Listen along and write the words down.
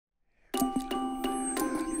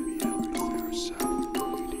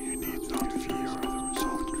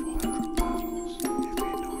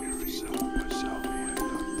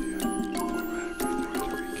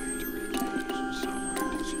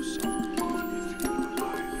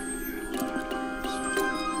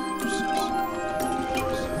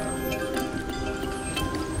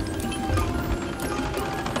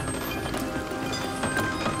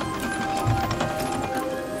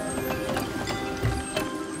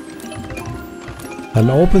An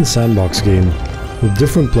open sandbox game with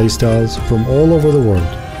different playstyles from all over the world.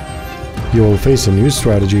 You will face a new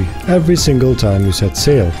strategy every single time you set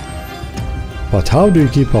sail. But how do you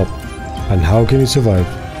keep up, and how can you survive?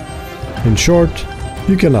 In short,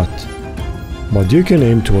 you cannot, but you can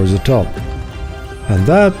aim towards the top, and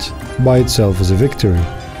that by itself is a victory.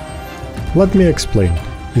 Let me explain.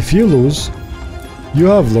 If you lose, you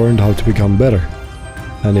have learned how to become better,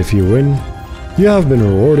 and if you win, you have been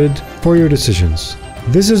rewarded for your decisions.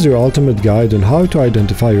 This is your ultimate guide on how to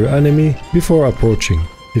identify your enemy before approaching.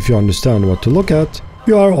 If you understand what to look at,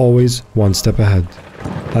 you are always one step ahead.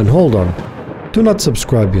 And hold on, do not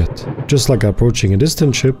subscribe yet. Just like approaching a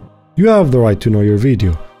distant ship, you have the right to know your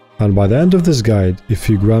video. And by the end of this guide, if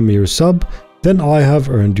you grant me your sub, then I have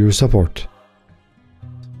earned your support.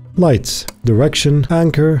 Lights, direction,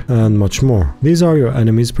 anchor, and much more. These are your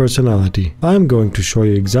enemy's personality. I am going to show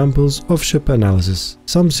you examples of ship analysis.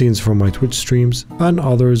 Some scenes from my Twitch streams and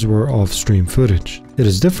others were off-stream footage. It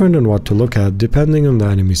is different on what to look at depending on the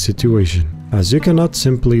enemy's situation, as you cannot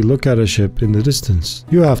simply look at a ship in the distance.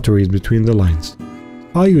 You have to read between the lines.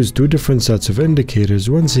 I use two different sets of indicators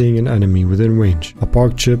when seeing an enemy within range, a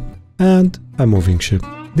parked ship and a moving ship.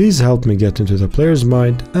 These help me get into the player's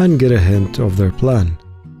mind and get a hint of their plan.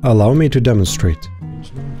 Allow me to demonstrate.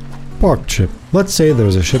 Parked ship. Let's say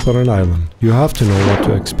there's a ship on an island. You have to know what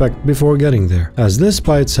to expect before getting there, as this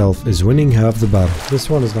by itself is winning half the battle. This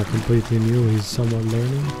one is not completely new, he's somewhat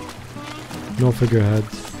learning. No figurehead,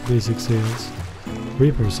 basic sails.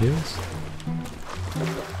 Reaper sails.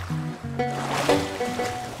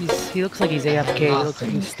 He looks like he's AFK, he looks like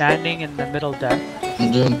he's standing in the middle deck.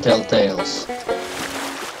 I'm doing telltales.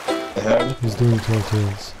 You heard? He's doing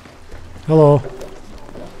telltales. Hello.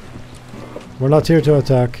 We're not here to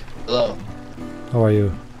attack. Hello. How are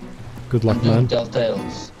you? Good luck, man.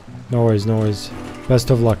 Telltales. No worries, no worries.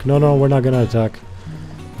 Best of luck. No, we're not gonna attack.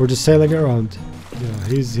 We're just sailing around. Yeah,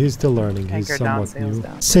 he's still learning. He's somewhat new.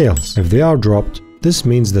 Sails. If they are dropped, this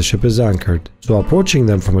means the ship is anchored. So approaching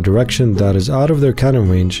them from a direction that is out of their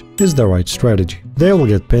cannon range is the right strategy. They will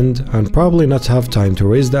get pinned and probably not have time to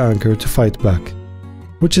raise the anchor to fight back,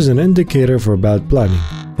 which is an indicator for bad planning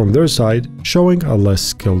from their side, showing a less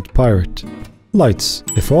skilled pirate. Lights.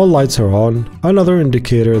 If all lights are on, another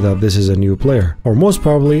indicator that this is a new player, or most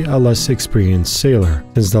probably a less experienced sailor,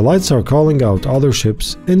 since the lights are calling out other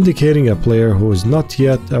ships, indicating a player who is not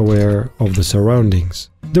yet aware of the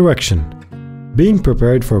surroundings. Direction. Being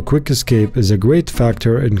prepared for a quick escape is a great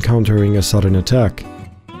factor in countering a sudden attack,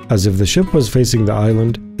 as if the ship was facing the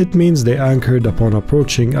island, it means they anchored upon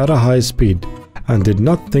approaching at a high speed, and did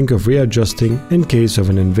not think of readjusting in case of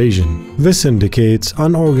an invasion. This indicates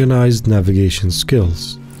unorganized navigation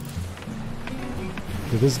skills.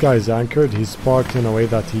 This guy is anchored, he's parked in a way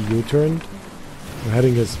that he U-turned,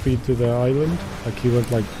 heading his speed to the island. Like he went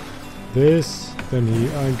like this, then he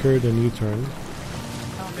anchored and U-turned.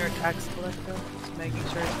 Found their attack selector, just making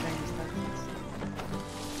sure it's paying his targets.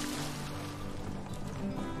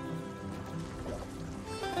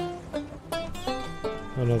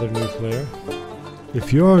 Another new player.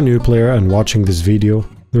 If you are a new player and watching this video,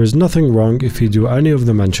 there is nothing wrong if you do any of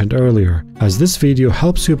the mentioned earlier, as this video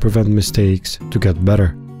helps you prevent mistakes to get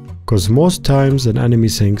better. Cause most times an enemy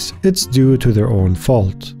sinks, it's due to their own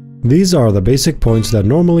fault. These are the basic points that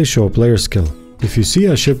normally show player skill. If you see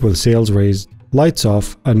a ship with sails raised, lights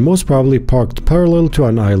off, and most probably parked parallel to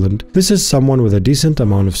an island, this is someone with a decent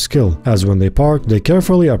amount of skill, as when they parked, they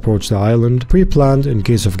carefully approached the island, pre-planned in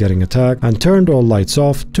case of getting attacked, and turned all lights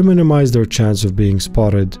off to minimize their chance of being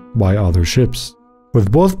spotted by other ships. With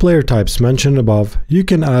both player types mentioned above, you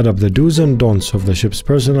can add up the do's and don'ts of the ship's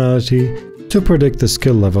personality to predict the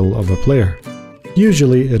skill level of a player.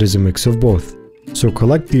 Usually it is a mix of both, so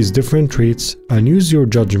collect these different traits and use your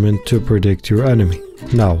judgment to predict your enemy.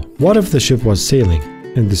 Now, what if the ship was sailing?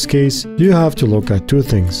 In this case, you have to look at two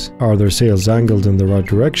things. Are their sails angled in the right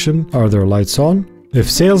direction? Are their lights on? If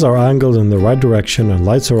sails are angled in the right direction and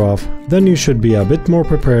lights are off, then you should be a bit more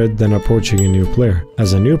prepared than approaching a new player,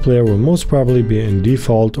 as a new player will most probably be in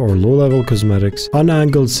default or low-level cosmetics,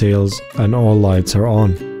 unangled sails, and all lights are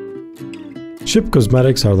on. Ship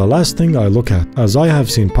cosmetics are the last thing I look at, as I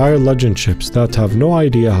have seen pirate legend ships that have no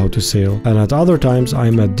idea how to sail, and at other times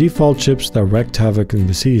I met default ships that wreaked havoc in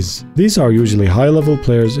the seas. These are usually high-level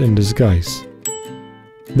players in disguise.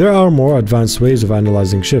 There are more advanced ways of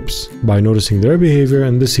analyzing ships, by noticing their behavior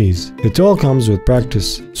in the seas. It all comes with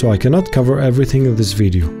practice, so I cannot cover everything in this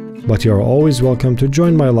video, but you are always welcome to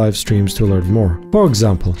join my live streams to learn more. For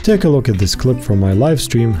example, take a look at this clip from my live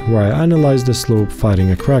stream where I analyzed a sloop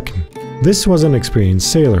fighting a kraken. This was an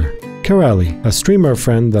experienced sailor, Karali, a streamer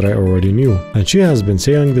friend that I already knew, and she has been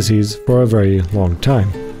sailing the seas for a very long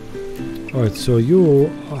time. Alright, so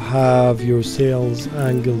you have your sails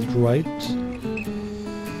angled right,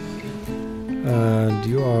 and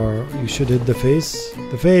you should hit the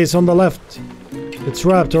face on the left. It's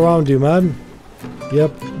wrapped around you, man.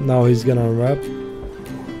 Yep, now he's gonna unwrap.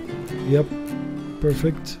 Yep,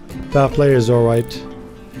 perfect. That player is alright.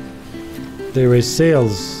 They raise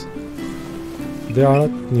sails. They are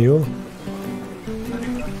not new.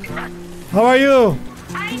 How are you?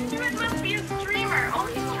 I knew it must be a streamer.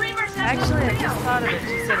 Only streamers have Actually, I no just thought of it.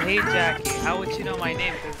 She said, "Hey Jackie, how would you know my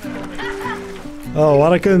name?" Oh,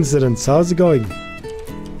 what a coincidence. How's it going?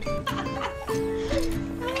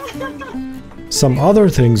 Some other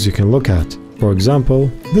things you can look at. For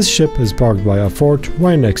example, this ship is parked by a fort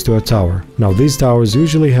right next to a tower. Now these towers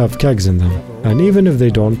usually have kegs in them, and even if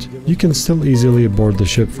they don't, you can still easily board the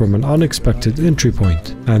ship from an unexpected entry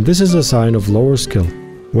point, and this is a sign of lower skill.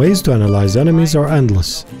 Ways to analyze enemies are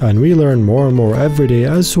endless, and we learn more and more every day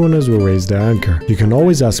as soon as we raise the anchor. You can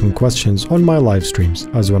always ask me questions on my live streams,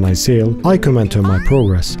 as when I sail, I comment on my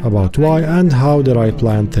progress about why and how did I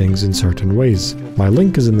plan things in certain ways. My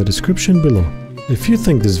link is in the description below. If you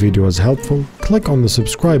think this video is helpful, click on the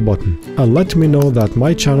subscribe button and let me know that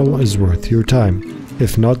my channel is worth your time.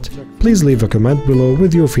 If not, please leave a comment below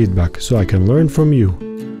with your feedback so I can learn from you.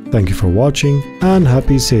 Thank you for watching and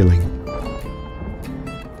happy sailing.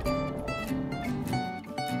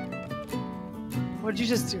 What did you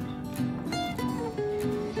just do?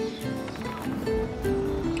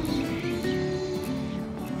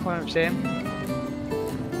 Point of shame.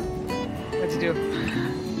 What'd you do?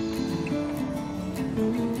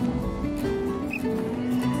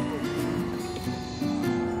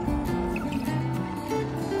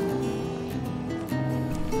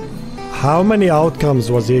 How many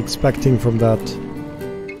outcomes was he expecting from that?